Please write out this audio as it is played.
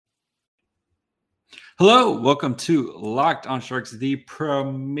Hello, welcome to Locked on Sharks, the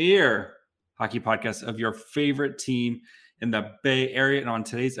premier hockey podcast of your favorite team in the Bay Area. And on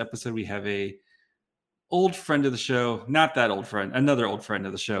today's episode, we have a old friend of the show, not that old friend, another old friend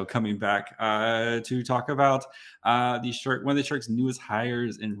of the show coming back to talk about one of the Sharks' newest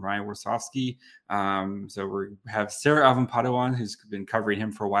hires in Ryan Warsofsky. So we have Sarah Avampado on, who's been covering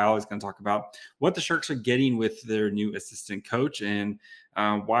him for a while. He's going to talk about what the Sharks are getting with their new assistant coach and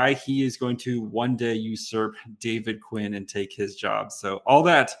why he is going to one day usurp David Quinn and take his job. So all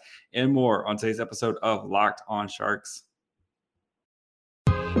that and more on today's episode of Locked on Sharks.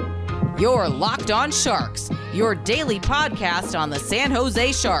 You're Locked on Sharks, your daily podcast on the San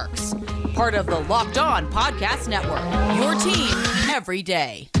Jose Sharks. Part of the Locked On Podcast Network, your team every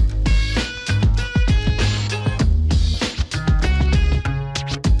day.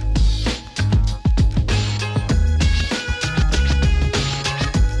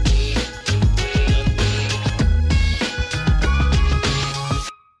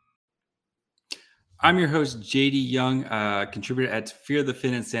 I'm your host, JD Young, contributor at Fear the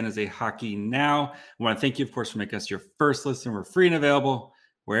Fin and San Jose Hockey Now. I want to thank you, of course, for making us your first listen. We're free and available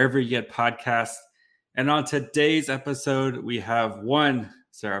wherever you get podcasts. And on today's episode, we have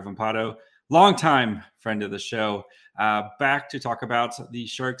Sarah Avampado, longtime friend of the show, back to talk about the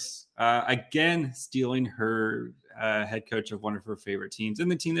Sharks, again, stealing her head coach of one of her favorite teams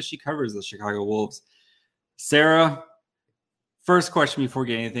and the team that she covers, the Chicago Wolves. Sarah, first question before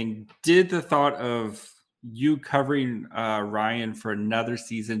getting anything, did the thought of you covering Ryan for another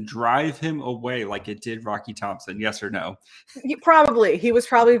season drive him away like it did Rocky Thompson? Yes or no? Probably. He was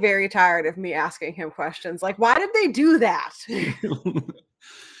probably very tired of me asking him questions like, why did they do that?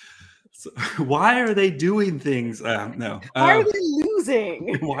 So, why are they doing things? No. Why are they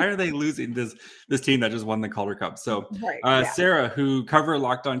losing? Why are they losing this team that just won the Calder Cup? So right, Sarah, who covered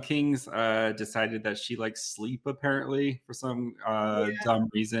Locked on Kings, decided that she likes sleep apparently for some dumb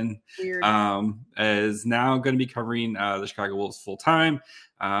reason. Weird. Is now going to be covering the Chicago Wolves full time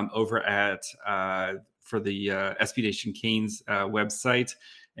over at for the SB Nation Canes website.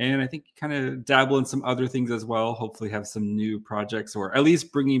 And I think kind of dabble in some other things as well. Hopefully have some new projects or at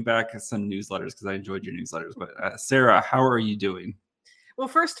least bringing back some newsletters because I enjoyed your newsletters. But Sarah, how are you doing? Well,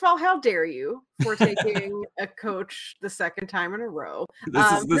 first of all, how dare you for taking a coach the second time in a row?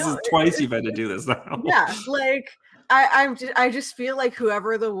 This is twice you've had to do this now. Yeah, like I just feel like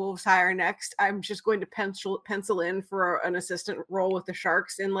whoever the Wolves hire next, I'm just going to pencil in for an assistant role with the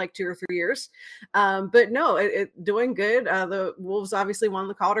Sharks in like 2 or 3 years. But no, it doing good. The Wolves obviously won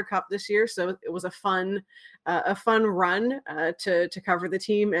the Calder Cup this year, so it was a fun run to cover the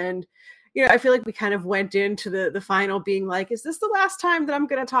team. And I feel like we kind of went into the final being like, is this the last time that I'm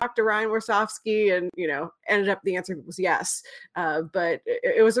going to talk to Ryan Warsofsky? And, ended up the answer was yes. But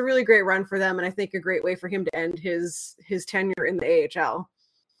it was a really great run for them. And I think a great way for him to end his tenure in the AHL.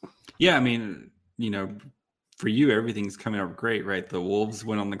 Yeah. I mean, for you, everything's coming up great, right? The Wolves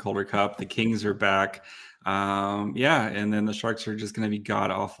went on the Calder Cup. The Kings are back. And then the Sharks are just going to be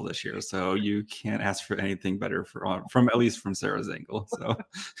god awful this year. So you can't ask for anything better from at least from Sarah's angle. So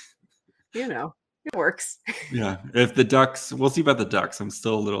it works. Yeah. If the Ducks, we'll see about the Ducks. I'm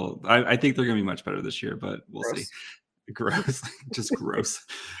still a little, I think they're going to be much better this year, but we'll see. Gross. Just gross.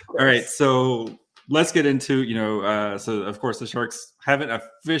 All right. So let's get into, so of course the Sharks haven't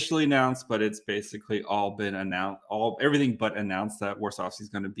officially announced, but it's basically all been announced, everything but announced that Warsofsky is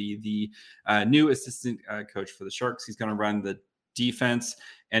going to be the new assistant coach for the Sharks. He's going to run the defense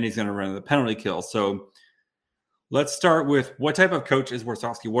and he's going to run the penalty kill. So let's start with what type of coach is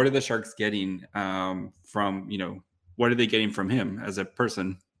Warsofsky? What are the Sharks getting from, what are they getting from him as a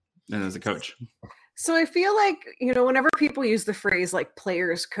person and as a coach? So I feel like, whenever people use the phrase like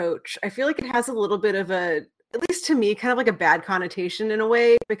players coach, I feel like it has a little bit of at least to me, kind of like a bad connotation in a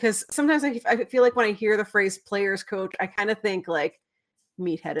way, because sometimes I feel like when I hear the phrase players coach, I kind of think like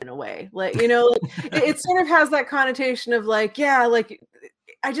meathead in a way, like, it sort of has that connotation of like, yeah, like,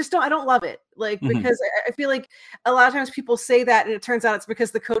 I don't love it. Like, because I feel like a lot of times people say that and it turns out it's because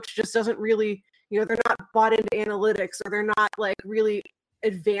the coach just doesn't really, they're not bought into analytics or they're not like really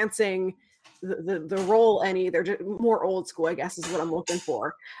advancing the role any. They're just more old school, I guess, is what I'm looking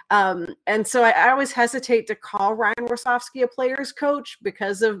for. And so I always hesitate to call Ryan Warsofsky a player's coach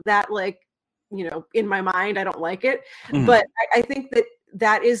because of that, like, in my mind, I don't like it. But I think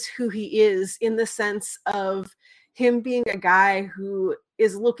that is who he is in the sense of him being a guy who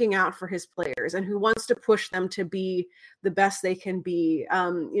is looking out for his players and who wants to push them to be the best they can be.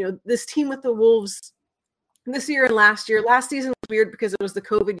 This team with the Wolves this year and last season was weird because it was the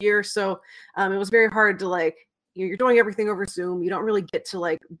COVID year. So it was very hard to like you're doing everything over Zoom. You don't really get to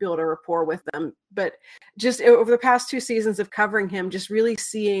like build a rapport with them. But just over the past 2 seasons of covering him, just really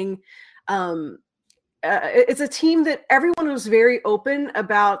seeing it's a team that everyone was very open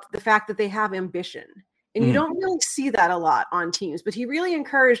about the fact that they have ambition. And you don't really see that a lot on teams, but he really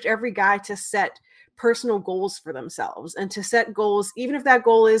encouraged every guy to set personal goals for themselves and to set goals, even if that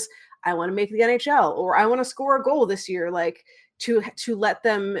goal is, I want to make the NHL or I want to score a goal this year, like to let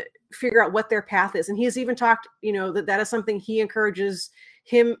them figure out what their path is. And he's even talked, that is something he encourages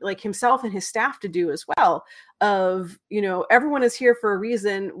himself and his staff to do as well, of, everyone is here for a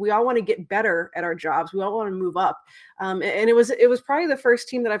reason. We all want to get better at our jobs. We all want to move up. And it was probably the first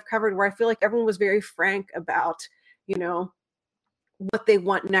team that I've covered where I feel like everyone was very frank about, what they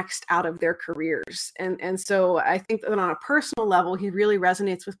want next out of their careers. And so I think that on a personal level, he really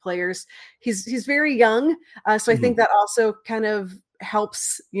resonates with players. He's very young. So I think that also kind of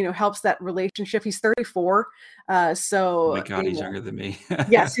helps that relationship. He's 34. So oh my God, he's younger than me.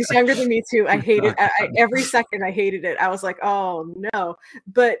 Yes, he's younger than me too. I hate it. Every second I hated it. I was like, oh no.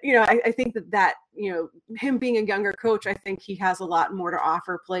 But, I think that, him being a younger coach, I think he has a lot more to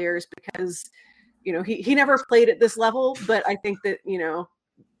offer players because, he never played at this level, but I think that,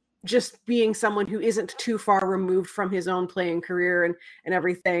 just being someone who isn't too far removed from his own playing career and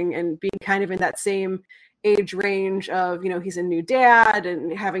everything, and being kind of in that same age range of, he's a new dad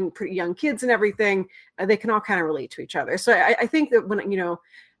and having pretty young kids and everything, they can all kind of relate to each other. So I think that when,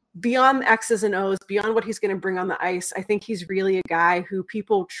 beyond the X's and O's, beyond what he's going to bring on the ice, I think he's really a guy who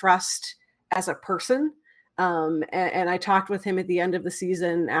people trust as a person. And I talked with him at the end of the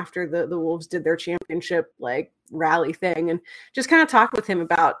season after the Wolves did their championship rally thing, and just kind of talked with him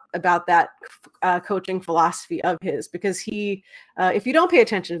about that coaching philosophy of his, because he, if you don't pay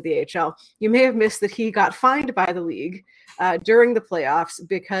attention to the AHL, you may have missed that he got fined by the league during the playoffs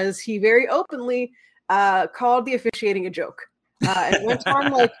because he very openly called the officiating a joke. And went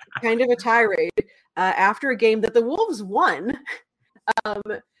on kind of a tirade after a game that the Wolves won.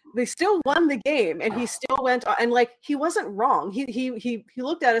 They still won the game, and he still went on, and he wasn't wrong. He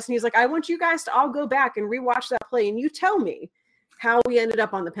looked at us and he's like, I want you guys to all go back and rewatch that play, and you tell me how we ended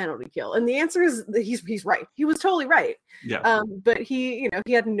up on the penalty kill. And the answer is that he's right. He was totally right. Yeah. But he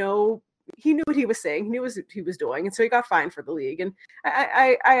knew what he was saying. He knew what he was doing, and so he got fined for the league. And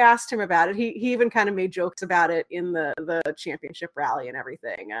I asked him about it. He even kind of made jokes about it in the championship rally and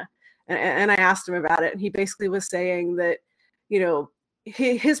everything. And I asked him about it, and he basically was saying that,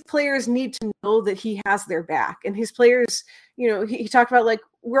 his players need to know that he has their back, and his players, he talked about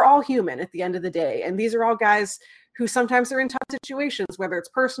we're all human at the end of the day. And these are all guys who sometimes are in tough situations, whether it's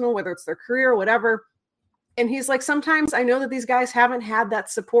personal, whether it's their career, whatever. And he's like, sometimes I know that these guys haven't had that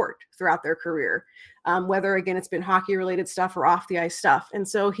support throughout their career, whether, again, it's been hockey related stuff or off the ice stuff. And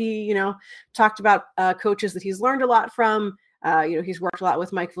so he, talked about coaches that he's learned a lot from. He's worked a lot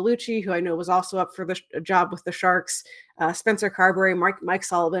with Mike Vellucci, who I know was also up for the job with the Sharks. Spencer Carberry, Mike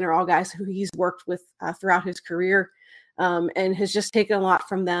Sullivan are all guys who he's worked with throughout his career, and has just taken a lot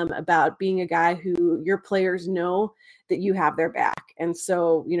from them about being a guy who your players know that you have their back. And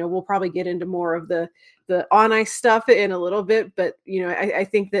so, we'll probably get into more of the on ice stuff in a little bit, but I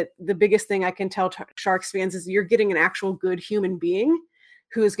think that the biggest thing I can tell Sharks fans is you're getting an actual good human being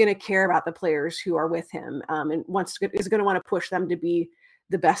who is going to care about the players who are with him, and is going to want to push them to be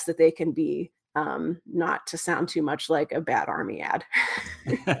the best that they can be, not to sound too much like a bad Army ad.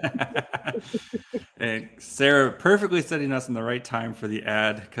 And Sarah perfectly setting us in the right time for the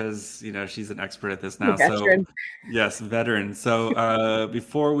ad, because she's an expert at this now. So yes, veteran. So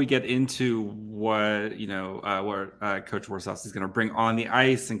before we get into what Coach Warsofsky is going to bring on the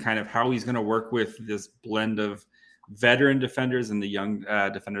ice and kind of how he's going to work with this blend of veteran defenders and the young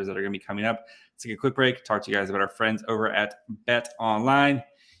defenders that are going to be coming up, let's take a quick break, talk to you guys about our friends over at Bet Online.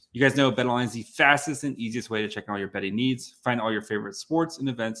 You guys know Bet Online is the fastest and easiest way to check on all your betting needs. Find all your favorite sports and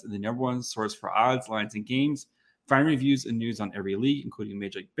events and the #1 source for odds, lines, and games. Find reviews and news on every league, including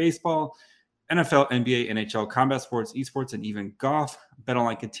Major League Baseball, NFL, NBA, NHL, combat sports, esports, and even golf. Bet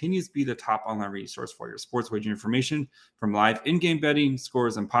Online continues to be the top online resource for your sports wagering information, from live in-game betting,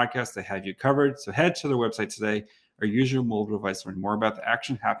 scores, and podcasts that have you covered. So head to their website today or use your mobile device to learn more about the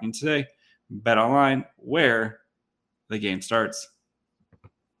action happening today. Bet Online, where the game starts.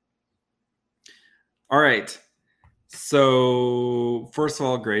 All right. So first of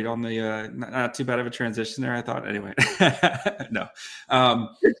all, great on the not too bad of a transition there, I thought. Anyway, no.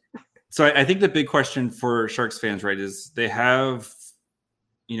 So I think the big question for Sharks fans, right, is they have,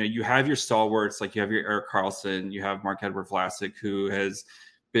 you have your stalwarts, like you have your Erik Karlsson, you have Marc-Edouard Vlasic, who has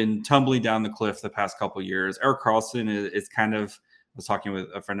been tumbling down the cliff the past couple of years. Erik Karlsson is kind of, I was talking with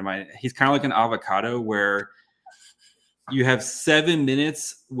a friend of mine, he's kind of like an avocado where you have 7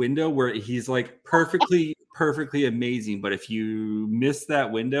 minutes window where he's like perfectly amazing, but if you miss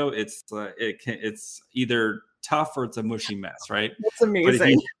that window, it's either tough or it's a mushy mess, right? That's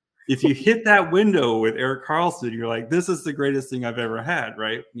amazing. But if you hit that window with Erik Karlsson, you're like, this is the greatest thing I've ever had,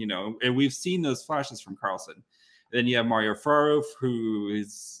 right? You know, and we've seen those flashes from Karlsson. Then you have Mario Ferraro, who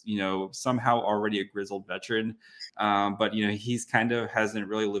is, you know, somehow already a grizzled veteran. But, you know, he's kind of hasn't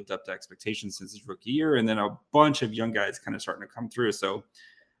really lived up to expectations since his rookie year. And then a bunch of young guys kind of starting to come through. So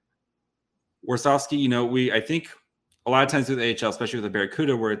Warsofsky, you know, I think a lot of times with AHL, especially with the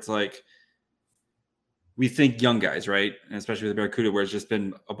Barracuda, where it's like, we think young guys, right? And especially with the Barracuda, where it's just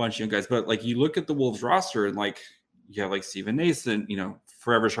been a bunch of young guys. But like you look at the Wolves roster and like, you have like Steven Nason, you know,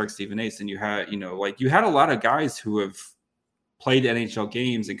 Forever Shark Steven Nason. You had, you know, like you had a lot of guys who have played NHL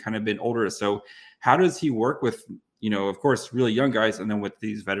games and kind of been older. So how does he work with, you know, of course, really young guys and then with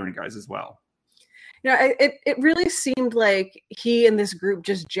these veteran guys as well? You know, it really seemed like he and this group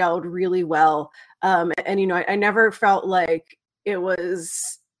just gelled really well. And, you know, I never felt like it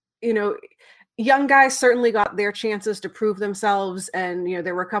was, you know, young guys certainly got their chances to prove themselves. And, you know,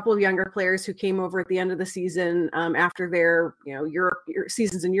 there were a couple of younger players who came over at the end of the season after their, you know,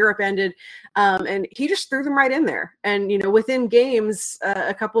 seasons in Europe ended. And he just threw them right in there. And, you know, within games,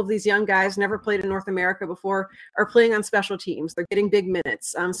 a couple of these young guys never played in North America before are playing on special teams. They're getting big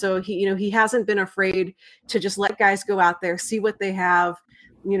minutes. So he, you know, he hasn't been afraid to just let guys go out there, see what they have.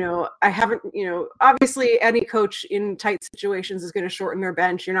 You know, I haven't, you know, obviously any coach in tight situations is going to shorten their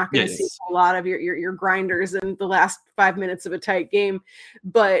bench. You're not going to see a lot of your grinders in the last 5 minutes of a tight game.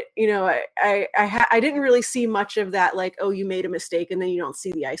 But, you know, I didn't really see much of that, like, oh, you made a mistake and then you don't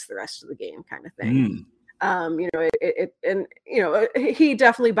see the ice the rest of the game kind of thing. You know, and, you know, he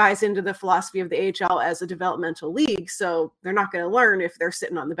definitely buys into the philosophy of the AHL as a developmental league. So they're not going to learn if they're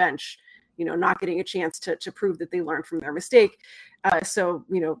sitting on the bench, you know, not getting a chance to prove that they learned from their mistake. So,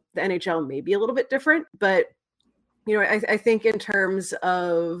 you know, the NHL may be a little bit different, but, you know, I think in terms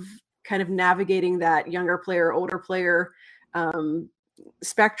of kind of navigating that younger player, older player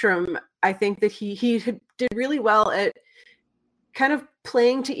spectrum, I think that he did really well at kind of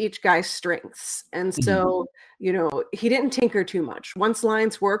playing to each guy's strengths. And so, you know, he didn't tinker too much. Once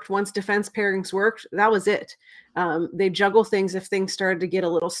lines worked, once defense pairings worked, that was it. They juggle things if things started to get a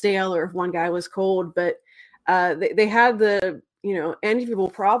little stale or if one guy was cold, but they had the, you know, enviable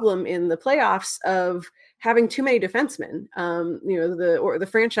problem in the playoffs of having too many defensemen. You know, the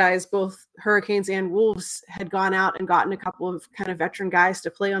franchise, both Hurricanes and Wolves, had gone out and gotten a couple of kind of veteran guys to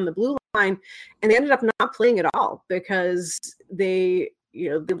play on the blue line, and they ended up not playing at all because they,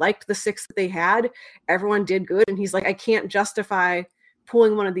 you know, they liked the six that they had. Everyone did good, and he's like, I can't justify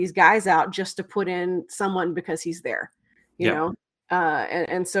pulling one of these guys out just to put in someone because he's there, you know.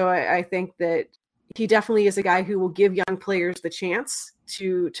 And so I think that he definitely is a guy who will give young players the chance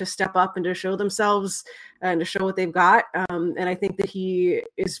to step up and to show themselves and to show what they've got. And I think that he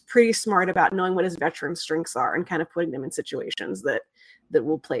is pretty smart about knowing what his veteran strengths are and kind of putting them in situations that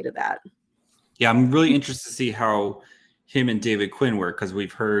will play to that. Yeah, I'm really interested to see how him and David Quinn work, because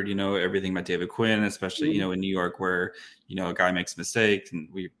we've heard, you know, everything about David Quinn, especially, you know, in New York, where, you know, a guy makes a mistake, and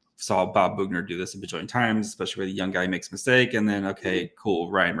we saw Bob Boughner do this a bajillion times, especially where the young guy makes a mistake, and then, okay,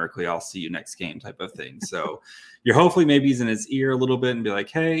 cool, Ryan Merkley, I'll see you next game type of thing. So you're hopefully maybe he's in his ear a little bit and be like,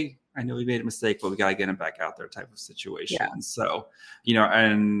 hey, I know we made a mistake, but we got to get him back out there type of situation. Yeah. So, you know,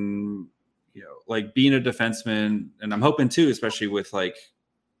 and, you know, like being a defenseman, and I'm hoping too, especially with like,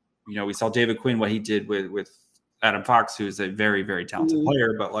 you know, we saw David Quinn, what he did with Adam Fox, who's a very, very talented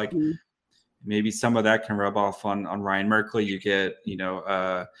player, but like maybe some of that can rub off on Ryan Merkley. You get, you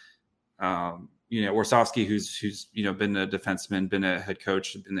know, Warsofsky, who's, you know, been a defenseman, been a head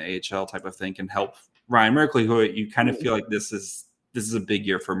coach in the AHL type of thing, can help Ryan Merkley, who you kind of feel like this is a big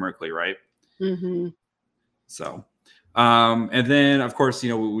year for Merkley, right? So, and then of course, you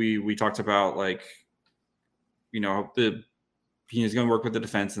know, we talked about like, you know, he's going to work with the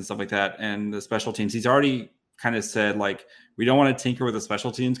defense and stuff like that, and the special teams. He's already kind of said like, we don't want to tinker with the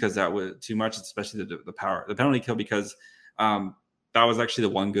special teams because that was too much, especially the penalty kill, because that was actually the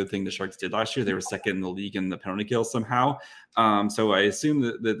one good thing the Sharks did last year. They were second in the league in the penalty kill somehow. So I assume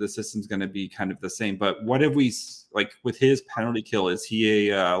that the system's going to be kind of the same. But what have we, like with his penalty kill, is he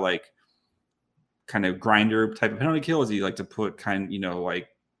a like kind of grinder type of penalty kill? Is he like to put kind, you know, like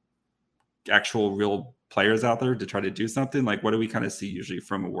actual real players out there to try to do something? Like what do we kind of see usually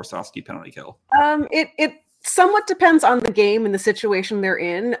from a Warsofsky penalty kill? It somewhat depends on the game and the situation they're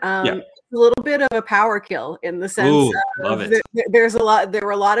in. a little bit of a power kill in the sense Ooh, love it. There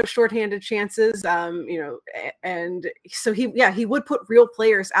were a lot of shorthanded chances, and so he would put real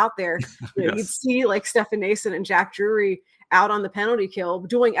players out there. Yes. You'd see like Stefan Nason and Jack Drury out on the penalty kill,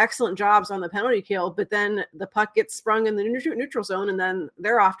 doing excellent jobs on the penalty kill, but then the puck gets sprung in the neutral zone, and then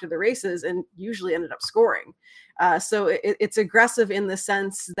they're off to the races, and usually ended up scoring. So it's aggressive in the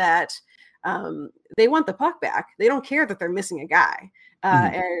sense that they want the puck back. They don't care that they're missing a guy.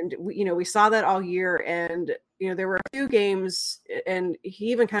 And we saw that all year. And there were a few games, and he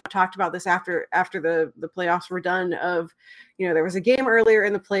even kind of talked about this after the playoffs were done. Of there was a game earlier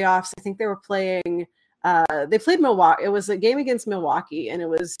in the playoffs. I think they were playing. They played Milwaukee. It was a game against Milwaukee, and it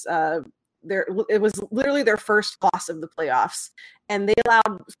was literally their first loss of the playoffs, and they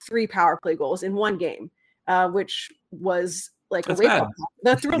allowed 3 power play goals in one game, which was like a wake-up call.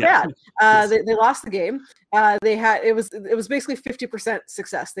 That's real bad. They lost the game. It was basically 50%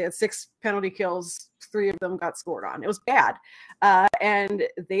 success. They had 6 penalty kills, 3 of them got scored on. It was bad. And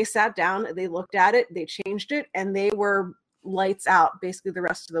they sat down, they looked at it, they changed it, and they were lights out basically the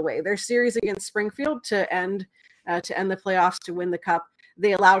rest of the way. Their series against Springfield to end the playoffs, to win the cup,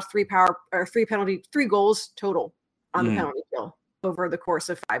 they allowed 3 goals total on the penalty kill over the course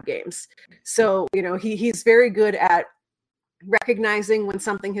of 5 games. So he's very good at recognizing when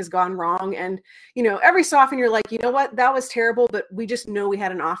something has gone wrong. And every so often you're like, you know what, that was terrible, but we just know we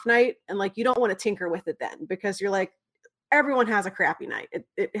had an off night, and like you don't want to tinker with it then, because you're like, everyone has a crappy night.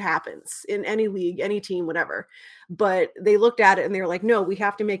 It happens in any league, any team, whatever. But they looked at it and they were like, no, we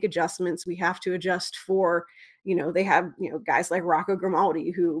have to make adjustments. We have to adjust for, they have, guys like Rocco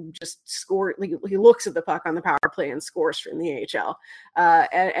Grimaldi who just scored. He looks at the puck on the power play and scores from the AHL.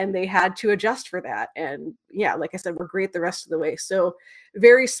 And they had to adjust for that. And yeah, like I said, we're great the rest of the way. So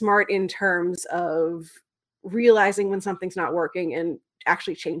very smart in terms of realizing when something's not working and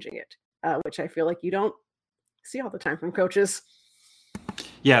actually changing it, which I feel like you don't see all the time from coaches.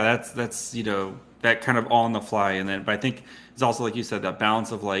 Yeah, that's that kind of on the fly. And then, but I think it's also, like you said, that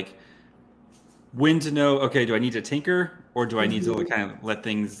balance of like when to know, okay, do I need to tinker, or do I need to kind of let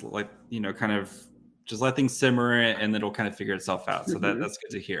things kind of just let things simmer, and it'll kind of figure itself out. So that's good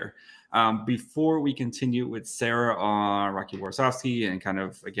to hear. Before we continue with Sarah on Rocky Warsofsky and kind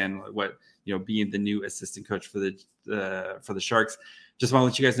of, again, what, being the new assistant coach for the Sharks, just want to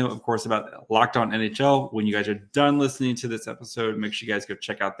let you guys know, of course, about Locked On NHL. When you guys are done listening to this episode, make sure you guys go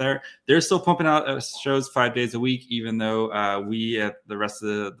check out there. They're still pumping out shows 5 days a week, even though we at the rest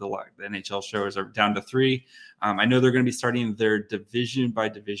of the NHL shows are down to 3. I know they're going to be starting their division by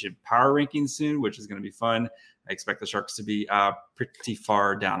division power rankings soon, which is going to be fun. I expect the Sharks to be pretty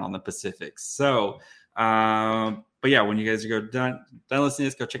far down on the Pacific. So, but yeah, when you guys are done listening to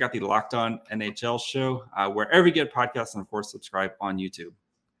this, go check out the Locked On NHL show, wherever you get podcasts, and of course, subscribe on YouTube.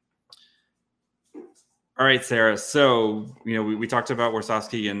 All right, Sarah. So, we talked about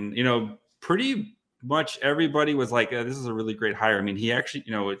Warsofsky, and, pretty much everybody was like, this is a really great hire. I mean, he actually,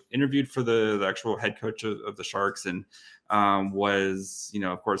 interviewed for the actual head coach of the Sharks, and was,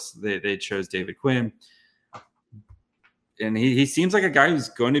 of course, they chose David Quinn. And he seems like a guy who's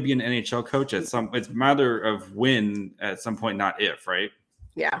going to be an NHL coach it's a matter of when at some point, not if, right?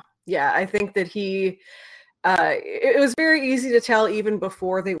 Yeah. I think that it was very easy to tell even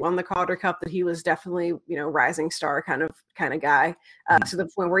before they won the Calder Cup that he was definitely, rising star kind of guy, to the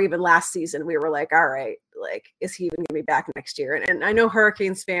point where even last season we were like, all right, like, is he even going to be back next year? And I know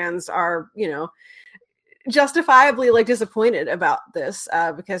Hurricanes fans are, justifiably like disappointed about this,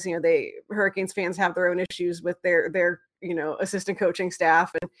 because, Hurricanes fans have their own issues with their assistant coaching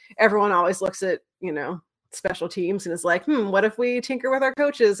staff, and everyone always looks at, special teams and is like, what if we tinker with our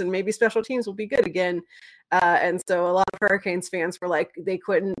coaches and maybe special teams will be good again? And so a lot of Hurricanes fans were like, they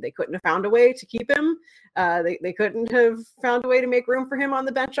couldn't have found a way to keep him. They couldn't have found a way to make room for him on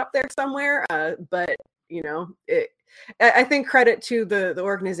the bench up there somewhere. But I think credit to the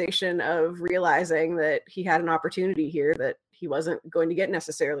organization of realizing that he had an opportunity here that he wasn't going to get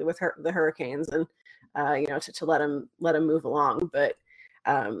necessarily with the Hurricanes, and to let him move along. But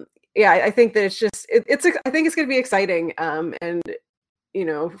I think that I think it's going to be exciting. And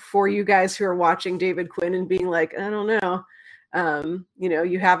for you guys who are watching David Quinn and being like, I don't know,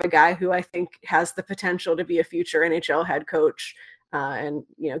 you have a guy who I think has the potential to be a future NHL head coach, and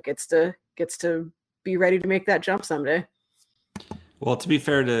gets to be ready to make that jump someday. Well, to be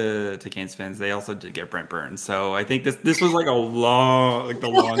fair to Canes fans, they also did get Brent Burns. So I think this was like the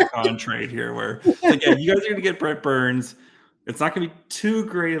long con trade here, where, again, you guys are going to get Brent Burns. It's not going to be too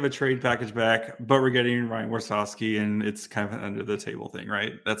great of a trade package back, but we're getting Ryan Warsofsky, and it's kind of an under the table thing,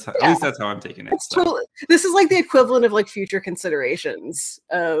 right? At least that's how I'm taking it. Totally, this is like the equivalent of like future considerations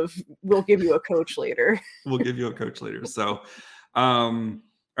of we'll give you a coach later. We'll give you a coach later. So, all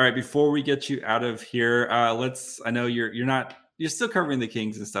right, before we get you out of here, I know you're still covering the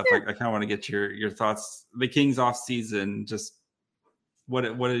Kings and stuff. Yeah. I kind of want to get your thoughts. The Kings off season, just what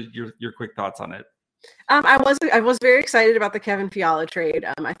are your quick thoughts on it? I was very excited about the Kevin Fiala trade.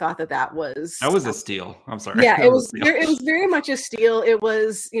 I thought that was a steal. I'm sorry. Yeah, it was very much a steal. It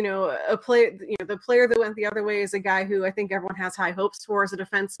was, a player, the player that went the other way is a guy who I think everyone has high hopes for as a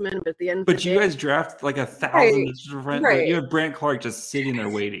defenseman, but at the end you guys draft like 1,000 different, right. You have Brant Clark just sitting there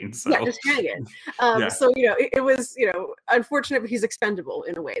waiting. So yeah, just hanging. So it was, unfortunate, but he's expendable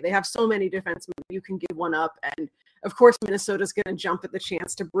in a way. They have so many defensemen, you can give one up, and of course, Minnesota's going to jump at the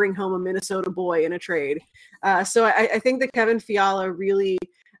chance to bring home a Minnesota boy in a trade. So I think that Kevin Fiala really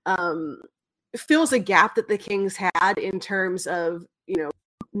fills a gap that the Kings had in terms of,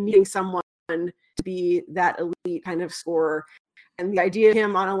 needing someone to be that elite kind of scorer. And the idea of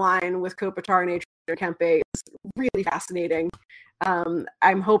him on a line with Kopitar and Adrian Kempe is really fascinating.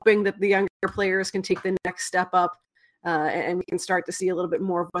 I'm hoping that the younger players can take the next step up and we can start to see a little bit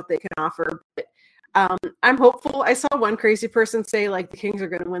more of what they can offer. But I'm hopeful. I saw one crazy person say like the Kings are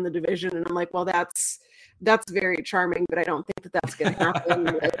going to win the division, and I'm like, well, that's very charming, but I don't think that's going to happen.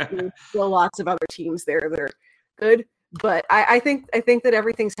 There's still lots of other teams there that are good, but I think that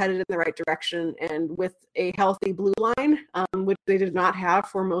everything's headed in the right direction, and with a healthy blue line, which they did not have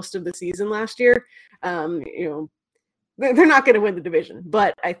for most of the season last year, they're not going to win the division.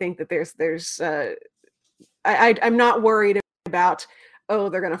 But I think that I'm not worried about,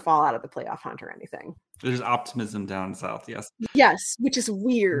 they're going to fall out of the playoff hunt or anything. There's optimism down south, yes. Yes, which is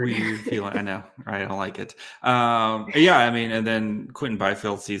weird. Weird feeling, I know. I don't like it. Yeah, I mean, and then Quentin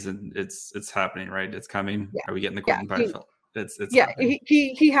Byfield season, it's happening, right? It's coming. Yeah. Are we getting the Quentin Byfield? It's happening.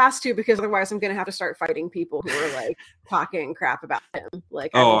 He has to, because otherwise I'm going to have to start fighting people who are like talking crap about him.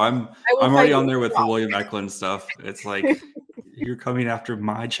 Like, I'm already on there with the William Eklund stuff. It's like, you're coming after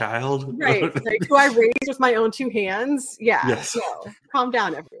my child, right? Like, who I raised with my own two hands. Yeah. Yes. So, calm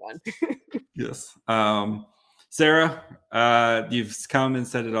down, everyone. Yes. Sarah, you've come and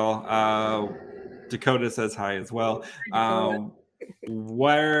said it all. Dakota says hi as well.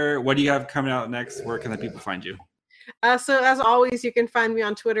 What do you have coming out next? Where can the people find you? So as always, you can find me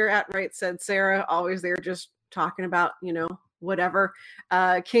on Twitter at Right Said Sarah. Always there, just talking about, whatever.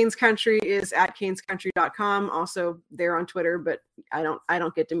 Canes Country is at canescountry.com. Also there on Twitter, but I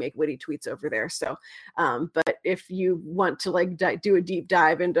don't get to make witty tweets over there. So, but if you want to like do a deep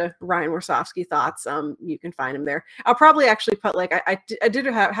dive into Ryan Warsofsky thoughts, you can find him there. I'll probably actually put like, I did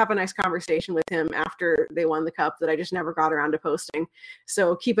have a nice conversation with him after they won the cup that I just never got around to posting.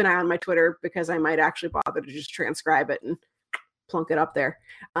 So keep an eye on my Twitter, because I might actually bother to just transcribe it and plunk it up there.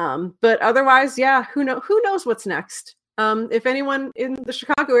 But otherwise, yeah, who knows what's next? If anyone in the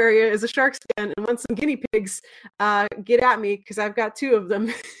Chicago area is a Sharks fan and wants some guinea pigs, get at me, because I've got 2 of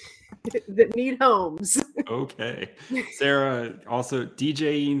them that need homes. Okay. Sarah, also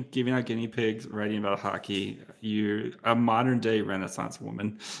DJing, giving out guinea pigs, writing about hockey. You're a modern day Renaissance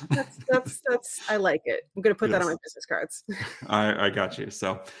woman. That's I like it. I'm going to put that on my business cards. I got you.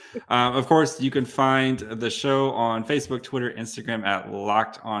 So, of course, you can find the show on Facebook, Twitter, Instagram at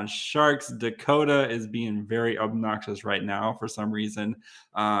Locked On Sharks. Dakota is being very obnoxious right now for some reason.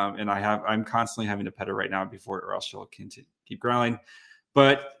 And I'm constantly having to pet her right now or else she'll keep growling.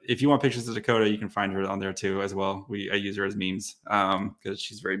 But if you want pictures of Dakota, you can find her on there too as well. I use her as memes because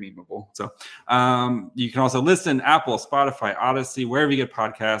she's very memeable. So you can also listen Apple, Spotify, Odyssey, wherever you get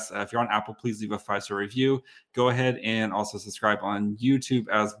podcasts. If you're on Apple, please leave a 5-star review. Go ahead and also subscribe on YouTube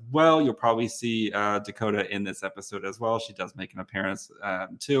as well. You'll probably see Dakota in this episode as well. She does make an appearance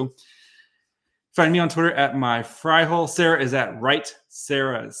too. Find me on Twitter at myfryhole. Sarah is at Right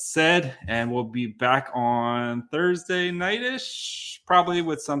Sarah Said, and we'll be back on Thursday night-ish, probably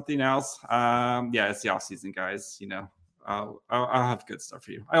with something else. Yeah, it's the off season, guys. I'll have good stuff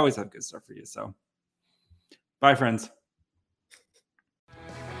for you. I always have good stuff for you. So, bye, friends.